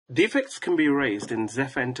Defects can be erased in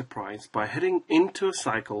Zephyr Enterprise by heading into a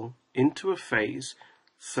cycle, into a phase,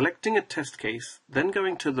 selecting a test case, then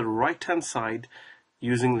going to the right-hand side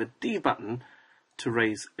using the D button to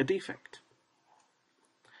raise a defect.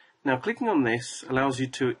 Now clicking on this allows you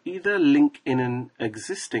to either link in an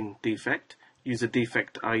existing defect, use a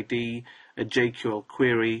defect ID, a JQL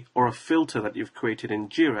query, or a filter that you've created in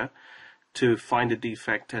Jira to find a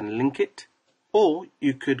defect and link it, or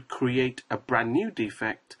you could create a brand new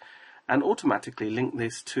defect and automatically link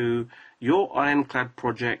this to your Ironclad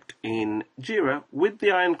project in Jira with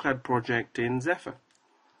the Ironclad project in Zephyr.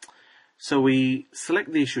 So we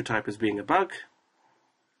select the issue type as being a bug.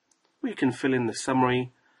 We can fill in the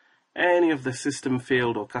summary, any of the system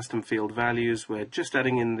field or custom field values. We're just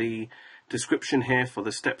adding in the description here for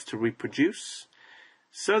the steps to reproduce,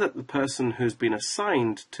 so that the person who's been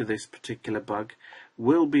assigned to this particular bug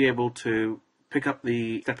will be able to pick up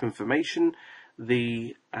the step information,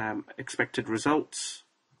 the expected results,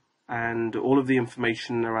 and all of the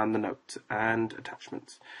information around the note and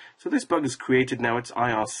attachments. So this bug is created now, it's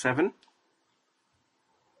IR7.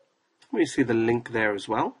 We see the link there as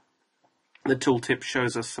well. The tooltip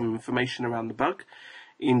shows us some information around the bug.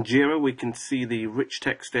 In Jira we can see the rich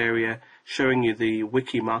text area showing you the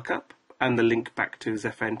wiki markup and the link back to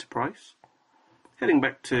Zephyr Enterprise. Heading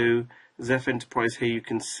back to Zephyr Enterprise here, you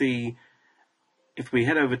can see if we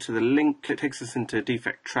head over to the link, it takes us into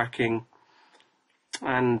defect tracking,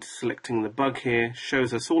 and selecting the bug here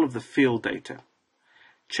shows us all of the field data.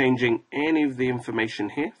 Changing any of the information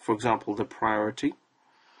here, for example the priority,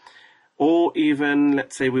 or even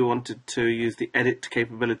let's say we wanted to use the edit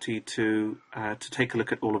capability to take a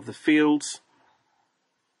look at all of the fields,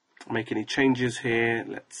 make any changes here.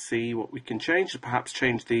 Let's see what we can change. Perhaps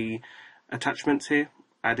change the attachments here,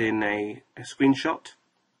 add in a screenshot.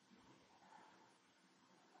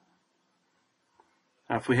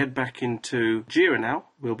 Now if we head back into Jira now,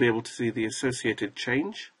 we'll be able to see the associated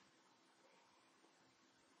change.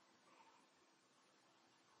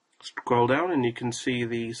 Scroll down and you can see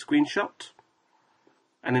the screenshot,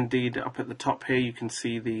 and indeed up at the top here you can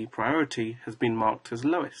see the priority has been marked as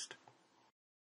lowest.